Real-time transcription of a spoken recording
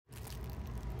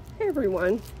Hey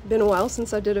everyone, been a while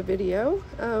since I did a video.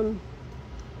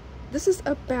 This is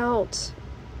about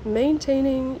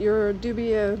maintaining your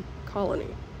dubia colony.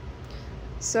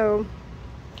 So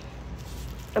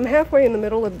I'm halfway in the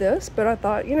middle of this, but I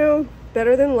thought, you know,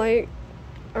 better late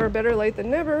than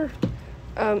never.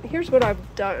 Here's what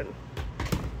I've done.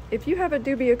 If you have a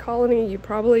dubia colony, you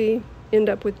probably end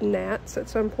up with gnats at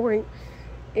some point,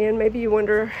 and maybe you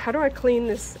wonder, how do I clean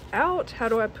this out? How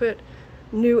do I put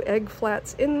new egg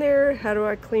flats in there? How do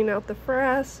I clean out the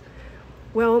frass?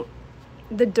 Well,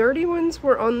 the dirty ones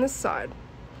were on this side.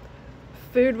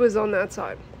 Food was on that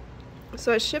side.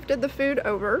 So I shifted the food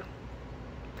over.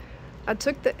 I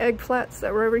took the egg flats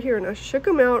that were over here and I shook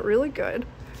them out really good.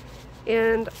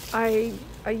 And I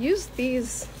used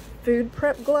these food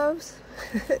prep gloves,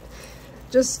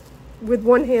 just with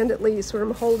one hand at least where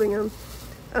I'm holding them.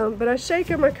 But I shake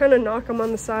them, I kind of knock them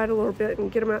on the side a little bit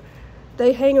and get them out.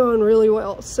 They hang on really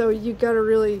well, so you gotta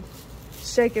really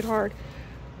shake it hard.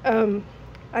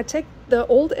 I take the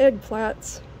old egg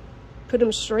flats, put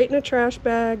them straight in a trash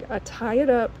bag, I tie it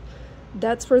up.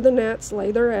 That's where the gnats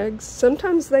lay their eggs.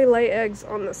 Sometimes they lay eggs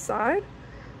on the side,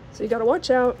 so you gotta watch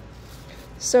out.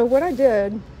 So what I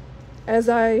did, as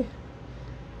I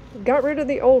got rid of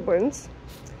the old ones,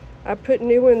 I put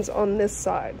new ones on this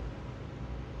side.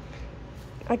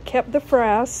 I kept the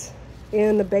frass,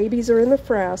 and the babies are in the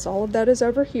frass. All of that is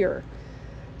over here.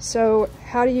 So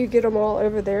how do you get them all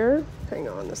over there? Hang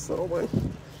on, this little one.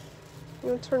 I'm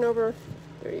gonna turn over.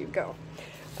 There you go.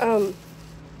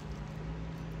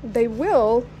 They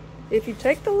will, if you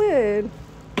take the lid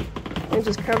and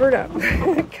just cover it up.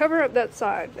 Cover up that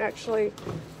side. Actually,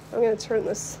 I'm gonna turn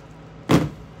this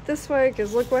way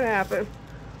because look what happened.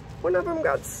 One of them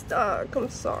got stuck. I'm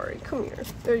sorry. Come here.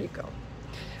 There you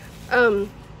go.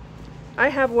 I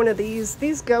have one of these.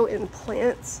 These go in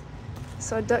plants,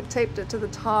 so I duct taped it to the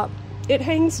top. It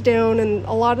hangs down, and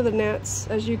a lot of the gnats,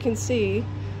 as you can see,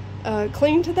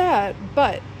 cling to that,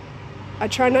 but I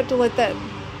try not to let that,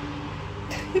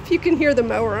 if you can hear the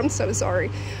mower, I'm so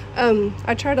sorry.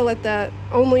 I try to let that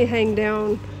only hang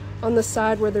down on the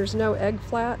side where there's no egg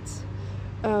flats,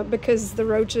 because the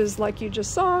roaches, like you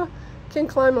just saw, can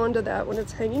climb onto that when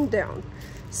it's hanging down.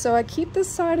 So I keep this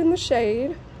side in the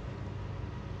shade.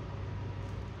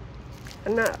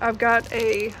 And I've got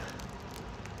a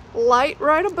light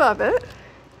right above it.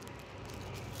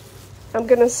 I'm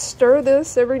gonna stir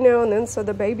this every now and then so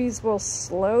the babies will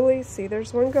slowly, see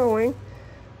there's one going,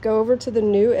 go over to the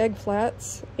new egg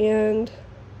flats, and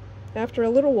after a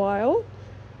little while,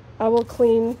 I will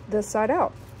clean this side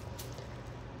out.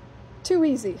 Too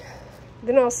easy.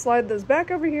 Then I'll slide those back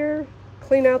over here,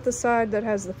 clean out the side that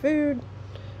has the food,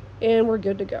 and we're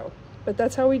good to go. But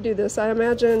that's how we do this. I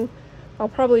imagine I'll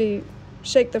probably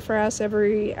shake the frass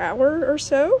every hour or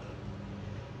so,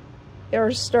 or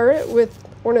stir it with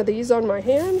one of these on my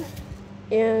hand,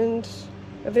 and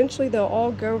eventually they'll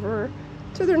all go over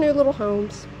to their new little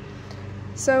homes.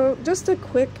 So just a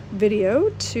quick video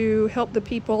to help the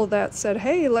people that said,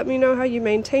 hey, let me know how you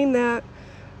maintain that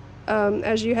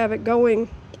as you have it going.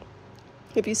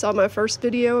 If you saw my first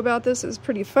video about this, it's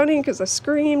pretty funny because I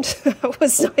screamed. I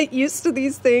was not used to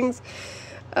these things.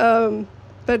 But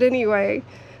anyway,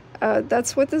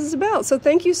 that's what this is about. So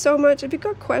thank you so much. If you've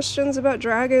got questions about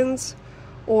dragons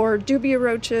or dubia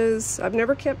roaches, I've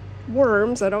never kept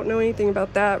worms. I don't know anything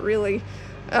about that really.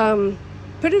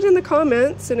 Put it in the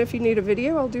comments, and if you need a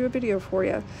video, I'll do a video for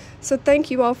you. So thank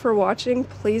you all for watching.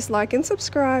 Please like and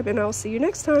subscribe, and I'll see you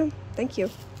next time. Thank you.